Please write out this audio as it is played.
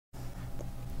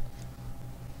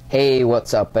Hey,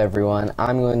 what's up everyone?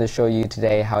 I'm going to show you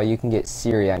today how you can get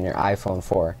Siri on your iPhone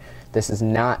 4. This is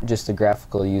not just a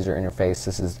graphical user interface,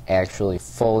 this is actually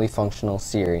fully functional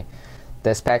Siri.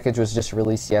 This package was just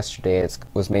released yesterday. It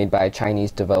was made by a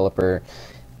Chinese developer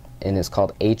and is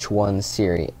called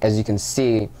H1Siri. As you can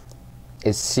see,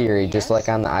 it's Siri just like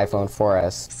on the iPhone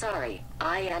 4S. Sorry,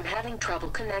 I am having trouble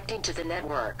connecting to the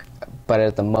network. But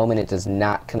at the moment it does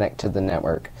not connect to the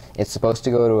network. It's supposed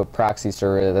to go to a proxy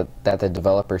server that the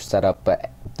developer set up, but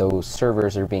those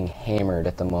servers are being hammered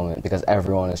at the moment because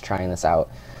everyone is trying this out.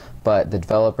 But the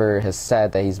developer has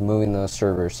said that he's moving those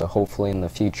servers, so hopefully in the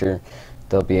future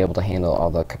they'll be able to handle all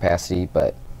the capacity,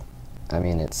 but I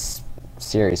mean it's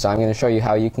Siri. So I'm going to show you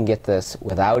how you can get this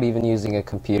without even using a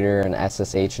computer and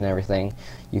SSH and everything.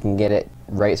 You can get it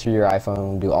right through your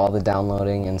iPhone, do all the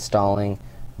downloading, installing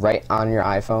right on your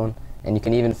iPhone, and you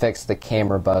can even fix the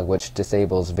camera bug which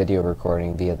disables video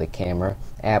recording via the camera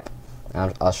app.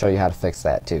 I'll show you how to fix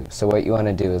that too. So what you want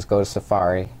to do is go to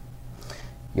Safari.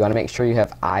 You want to make sure you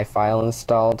have iFile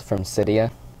installed from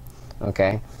Cydia,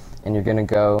 okay? And you're going to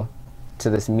go to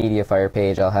this MediaFire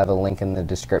page. I'll have a link in the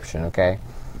description, okay?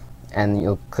 And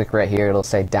you'll click right here, it'll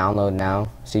say download now.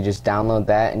 So you just download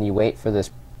that and you wait for this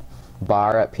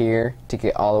bar up here to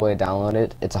get all the way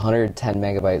downloaded. It's 110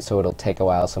 megabytes, so it'll take a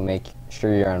while, so make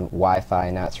sure you're on Wi-Fi,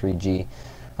 not 3G.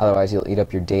 Otherwise you'll eat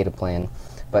up your data plan.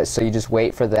 But so you just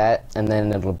wait for that, and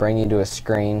then it'll bring you to a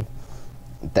screen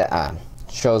that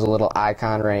shows a little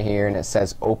icon right here, and it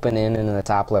says open in the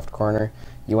top left corner.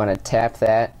 You want to tap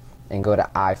that and go to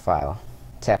iFile.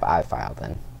 Tap iFile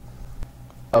then.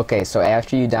 Okay, so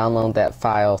after you download that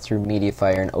file through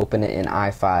MediaFire and open it in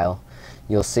iFile,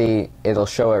 you'll see it'll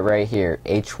show it right here,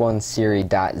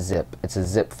 h1siri.zip. It's a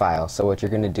zip file. So what you're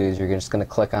going to do is you're just going to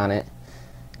click on it.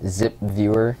 Zip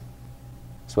viewer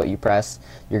is what you press.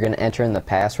 You're going to enter in the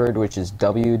password, which is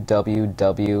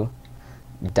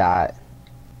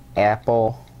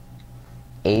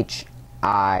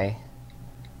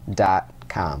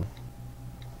www.applehi.com.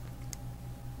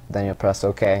 Then you'll press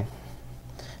OK,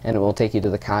 and it will take you to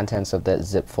the contents of that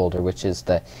zip folder, which is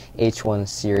the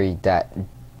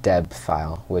h1siri.deb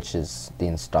file, which is the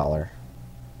installer.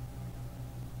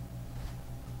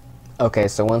 Okay,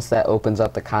 so once that opens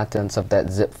up the contents of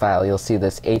that zip file, you'll see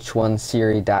this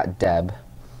h1siri.deb.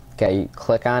 Okay, you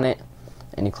click on it,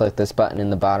 and you click this button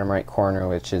in the bottom right corner,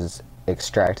 which is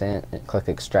extract it, and click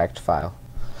extract file.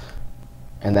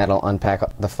 And that'll unpack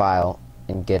the file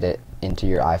and get it into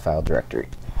your iFile directory.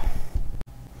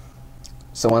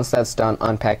 So once that's done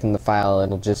unpacking the file,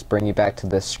 it'll just bring you back to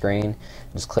this screen.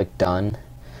 Just click done,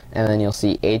 and then you'll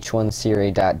see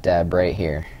h1siri.deb right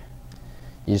here.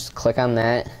 You just click on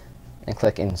that and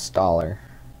click installer,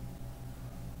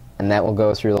 and that will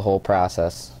go through the whole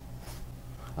process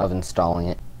of installing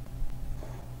it.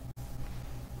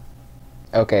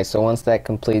 Okay, so once that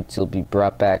completes, you'll be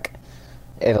brought back.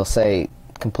 It'll say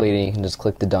completed. You can just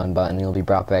click the done button, you'll be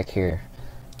brought back here.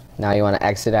 Now you want to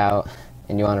exit out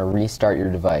and you want to restart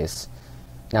your device.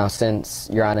 Now since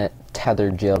you're on a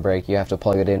tethered jailbreak, you have to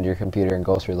plug it into your computer and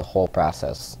go through the whole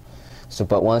process.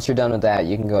 But once you're done with that,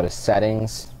 you can go to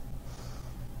settings,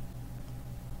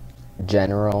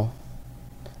 general,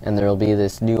 and there will be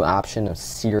this new option of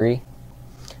Siri,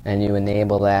 and you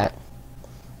enable that.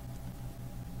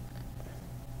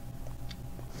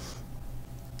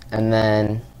 And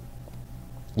then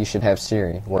you should have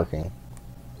Siri working.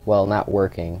 Well, not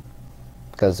working,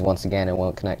 because once again it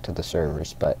won't connect to the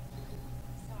servers, but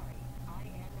Sorry, I am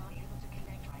not able to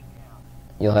connect right now.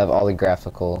 you'll have all the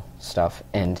graphical stuff,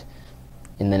 and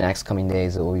in the next coming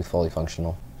days it will be fully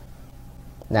functional.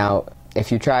 Now,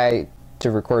 if you try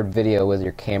to record video with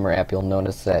your camera app, you'll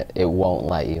notice that it won't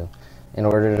let you. In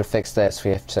order to fix this, we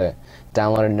have to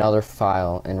download another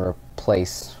file and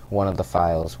replace one of the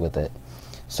files with it.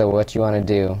 So what you want to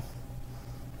do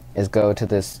is go to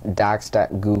this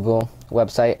docs.google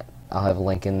website. I'll have a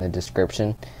link in the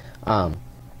description. And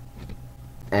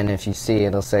if you see,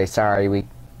 it'll say, sorry, we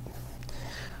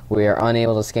are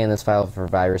unable to scan this file for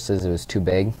viruses, it was too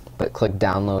big, but click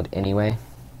download anyway.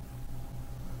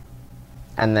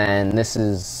 And then this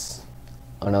is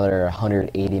another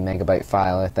 180 megabyte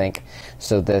file, I think.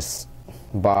 So this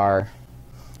bar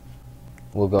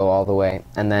will go all the way,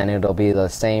 and then it'll be the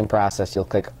same process. You'll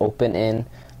click open in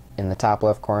the top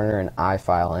left corner and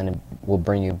iFile, and it will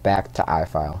bring you back to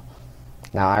iFile.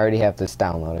 Now I already have this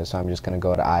downloaded, so I'm just going to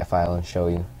go to iFile and show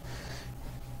you.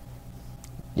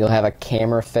 You'll have a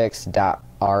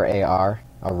camerafix.rar,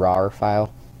 a RAR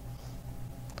file.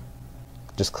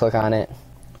 Just click on it,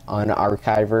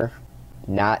 unarchiver,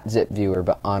 not zip viewer,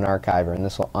 but unarchiver, and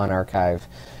this will unarchive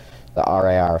the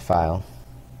RAR file.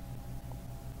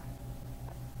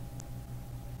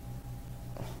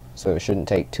 so it shouldn't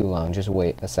take too long. Just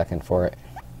wait a second for it.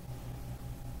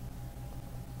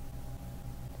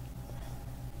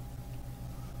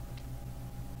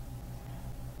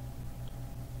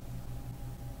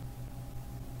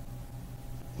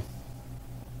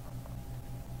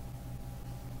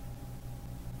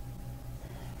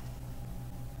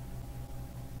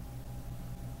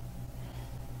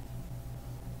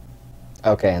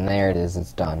 Okay, and there it is,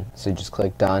 it's done. So you just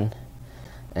click done,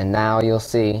 and now you'll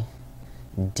see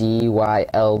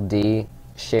DYLD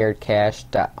shared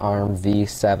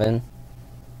cache.armv7.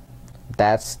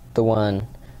 That's the one.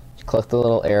 You click the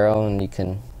little arrow and you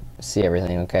can see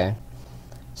everything, okay?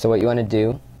 So what you want to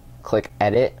do, click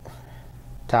edit,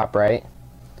 top right,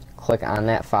 click on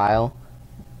that file,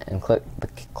 and click the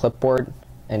clipboard,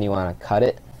 and you want to cut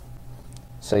it,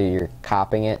 so you're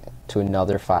copying it to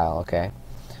another file, okay?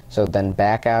 So then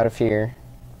back out of here,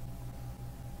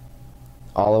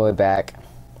 all the way back,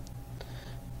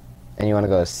 and you want to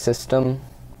go to System,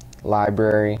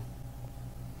 Library,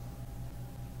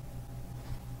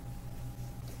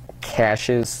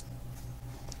 Caches,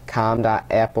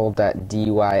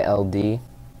 com.apple.dyld.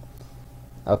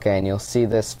 Okay, and you'll see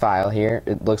this file here.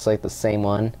 It looks like the same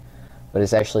one, but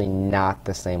it's actually not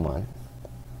the same one.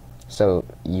 So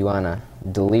you want to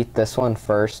delete this one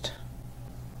first.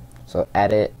 So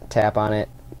edit, tap on it,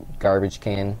 garbage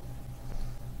can,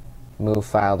 move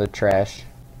file to trash.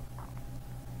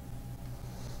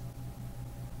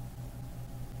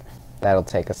 That'll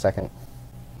take a second.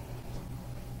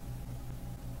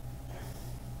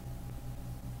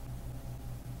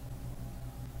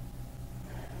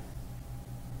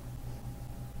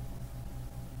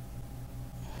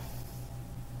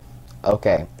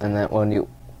 Okay, and then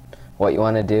what you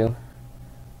want to do,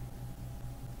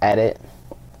 edit,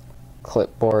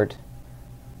 clipboard,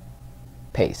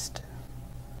 paste,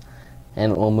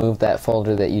 and it will move that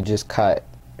folder that you just cut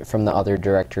from the other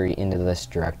directory into this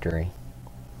directory,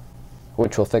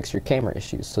 which will fix your camera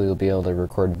issues, so you'll be able to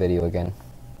record video again.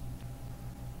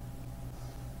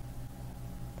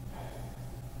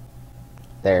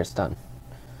 There, it's done.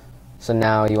 So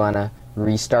now you want to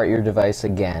restart your device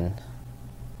again,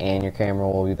 and your camera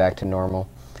will be back to normal,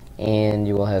 and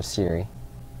you will have Siri.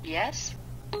 Yes?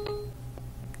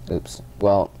 Oops.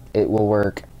 Well, it will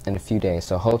work in a few days,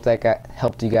 so hope that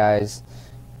helped you guys.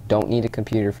 Don't need a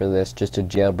computer for this, just a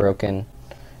jailbroken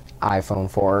iPhone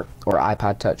 4 or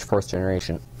iPod Touch 4th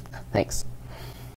generation. Thanks.